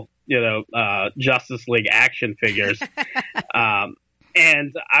steal, Justice League action figures. And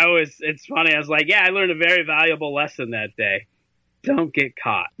it's funny, I was like, I learned a very valuable lesson that day. Don't get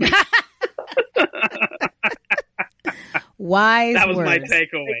caught. Wise That was words. my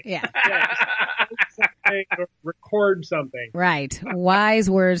takeaway. Yeah. Record something. Right. Wise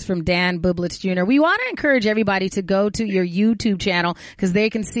words from Dan Bublitz Jr. We want to encourage everybody to go to your YouTube channel because they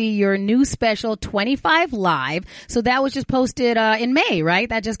can see your new special 25 Live. So that was just posted in May, right?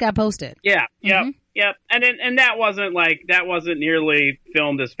 That just got posted. Yeah. Yep. And that wasn't nearly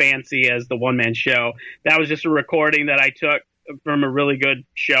filmed as fancy as the one man show. That was just a recording that I took from a really good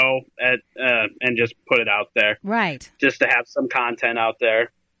show and just put it out there. Right. Just to have some content out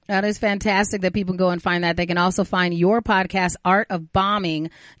there. That is fantastic that people go and find that. They can also find your podcast, Art of Bombing,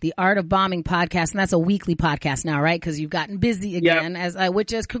 the Art of Bombing podcast. And that's a weekly podcast now, right? Because you've gotten busy again,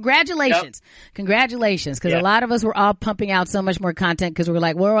 which is congratulations. Yep. Congratulations. Because a lot of us were all pumping out so much more content because we're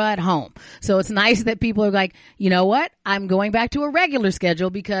like, we're at home. So it's nice that people are like, you know what? I'm going back to a regular schedule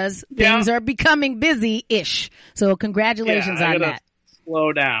because things are becoming busy-ish. So congratulations on that.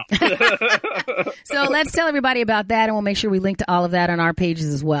 Slow down. So let's tell everybody about that, and we'll make sure we link to all of that on our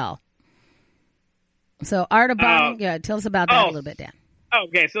pages as well. So Art of Bombing, tell us about that a little bit, Dan.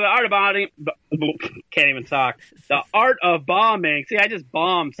 Okay, so the Art of Bombing, can't even talk. The Art of Bombing. See, I just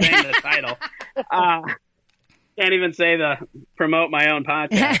bombed saying the title. Can't even say promote my own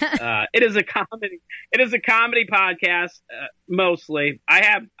podcast. It is a comedy. It is a comedy podcast mostly.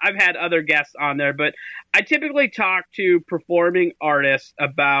 I've had other guests on there, but I typically talk to performing artists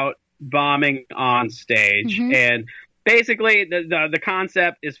about bombing on stage, and basically the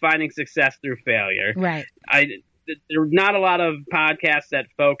concept is finding success through failure. Right. There are not a lot of podcasts that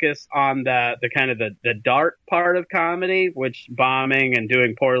focus on the kind of the dark part of comedy, which bombing and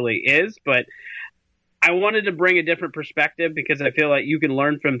doing poorly is, but I wanted to bring a different perspective because I feel like you can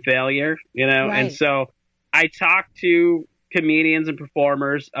learn from failure, right. And so I talk to comedians and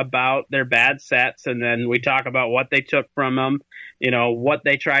performers about their bad sets, and then we talk about what they took from them, what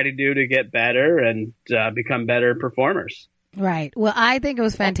they try to do to get better and become better performers. Right. Well, I think it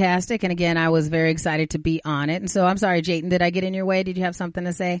was fantastic. And again, I was very excited to be on it. And so I'm sorry, Jayden, did I get in your way? Did you have something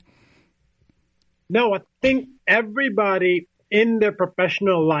to say? No, I think everybody in their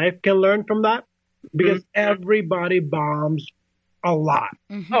professional life can learn from that. Because everybody bombs a lot.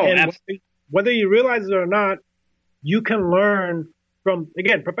 Mm-hmm. Oh, and whether you realize it or not, you can learn from,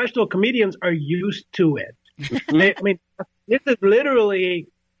 again, professional comedians are used to it. This is literally,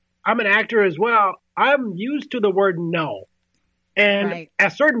 I'm an actor as well. I'm used to the word no. And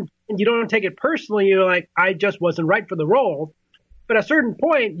at a certain point, you don't take it personally. You're like, I just wasn't right for the role. But at a certain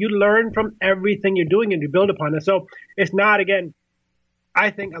point, you learn from everything you're doing and you build upon it. So it's not, again, I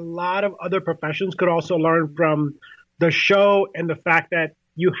think a lot of other professions could also learn from the show and the fact that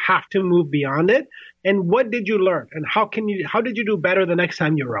you have to move beyond it. And what did you learn? And how did you do better the next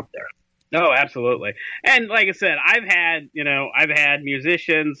time you were up there? Oh, absolutely. And like I said, I've had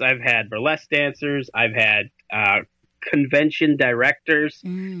musicians, I've had burlesque dancers, I've had convention directors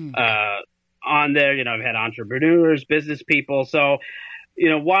on there. I've had entrepreneurs, business people. So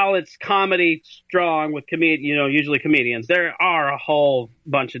while it's comedy strong with usually comedians, there are a whole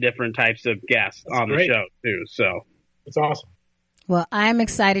bunch of different types of guests on the show too. So it's awesome. Well, I'm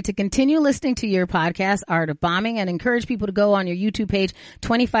excited to continue listening to your podcast, Art of Bombing, and encourage people to go on your YouTube page,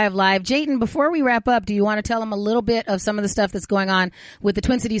 25 Live. Jayden, before we wrap up, do you want to tell them a little bit of some of the stuff that's going on with the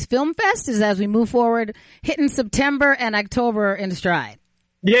Twin Cities Film Fest as we move forward, hitting September and October in stride?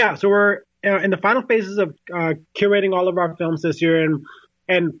 Yeah, so we're in the final phases of curating all of our films this year,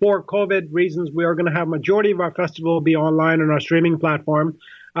 and for COVID reasons, we are going to have majority of our festival be online on our streaming platform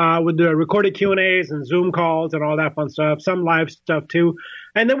with the recorded Q&As and Zoom calls and all that fun stuff, some live stuff too.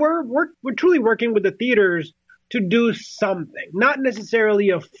 And then we're truly working with the theaters to do something, not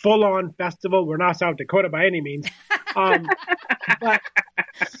necessarily a full-on festival. We're not South Dakota by any means, but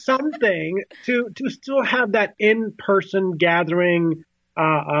something to still have that in-person gathering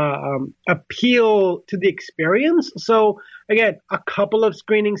appeal to the experience. So again, a couple of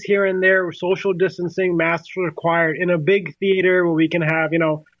screenings here and there, social distancing, masks required in a big theater where we can have,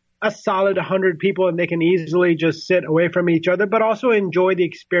 a solid 100 people and they can easily just sit away from each other, but also enjoy the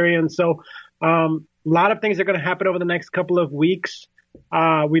experience. So a lot of things are going to happen over the next couple of weeks.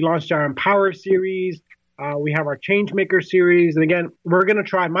 We launched our Empower series. We have our Changemaker series. And again, we're going to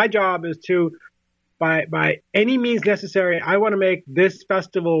try. My job is to, by any means necessary, I want to make this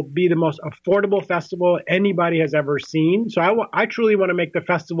festival be the most affordable festival anybody has ever seen. So I truly want to make the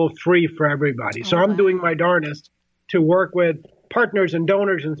festival free for everybody. So I'm doing my darnest to work with partners and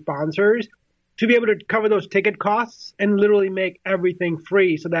donors and sponsors to be able to cover those ticket costs and literally make everything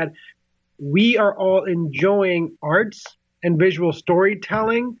free so that we are all enjoying arts and visual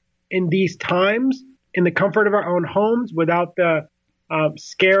storytelling in these times in the comfort of our own homes without the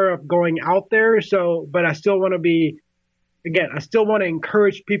scare of going out there. So, but I still want to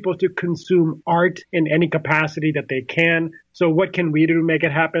encourage people to consume art in any capacity that they can. So what can we do to make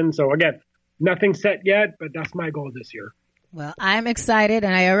it happen? So again, nothing set yet, but that's my goal this year. Well, I'm excited,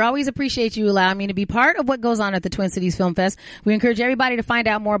 and I always appreciate you allowing me to be part of what goes on at the Twin Cities Film Fest. We encourage everybody to find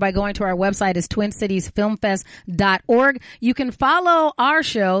out more by going to our website. It's twincitiesfilmfest.org. You can follow our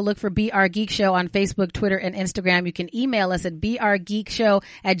show. Look for BR Geek Show on Facebook, Twitter, and Instagram. You can email us at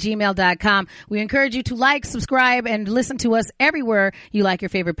brgeekshow@gmail.com. We encourage you to like, subscribe, and listen to us everywhere you like your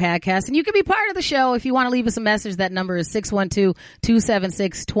favorite podcast. And you can be part of the show if you want to leave us a message. That number is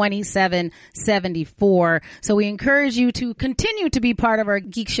 612-276-2774. So we encourage you to continue to be part of our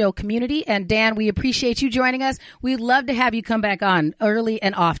Geek Show community. And Dan, we appreciate you joining us. We'd love to have you come back on early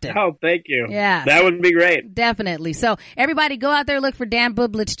and often. Oh, thank you. Yeah. That would be great. Definitely. So everybody go out there, look for Dan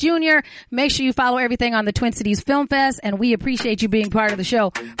Bublitz Jr. Make sure you follow everything on the Twin Cities Film Fest. And we appreciate you being part of the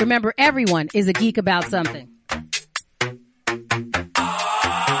show. Remember, everyone is a geek about something.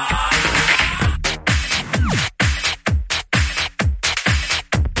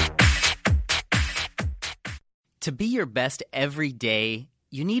 To be your best every day,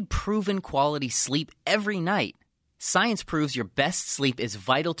 you need proven quality sleep every night. Science proves your best sleep is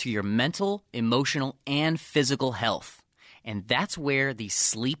vital to your mental, emotional, and physical health. And that's where the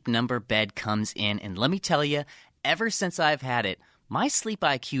Sleep Number bed comes in. And let me tell you, ever since I've had it, my sleep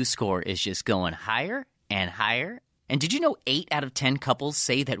IQ score is just going higher and higher. And did you know 8 out of 10 couples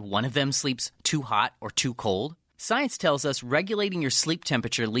say that one of them sleeps too hot or too cold? Science tells us regulating your sleep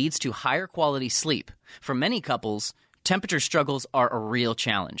temperature leads to higher quality sleep. For many couples, temperature struggles are a real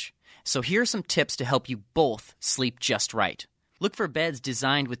challenge. So here are some tips to help you both sleep just right. Look for beds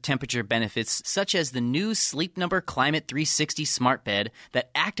designed with temperature benefits, such as the new Sleep Number Climate 360 smart bed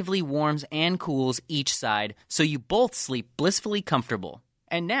that actively warms and cools each side so you both sleep blissfully comfortable.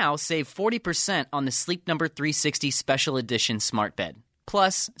 And now save 40% on the Sleep Number 360 Special Edition smart bed,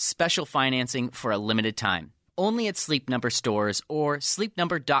 plus special financing for a limited time. Only at Sleep Number stores or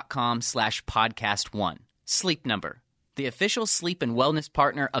sleepnumber.com/podcast1. Sleep Number, the official sleep and wellness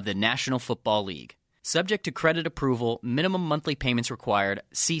partner of the National Football League. Subject to credit approval, minimum monthly payments required.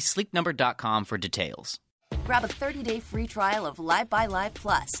 See sleepnumber.com for details. Grab a 30-day free trial of Live by Live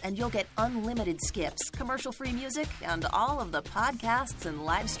Plus, and you'll get unlimited skips, commercial-free music, and all of the podcasts and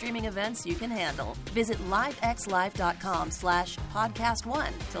live streaming events you can handle. Visit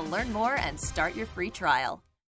livexlive.com/podcast1 to learn more and start your free trial.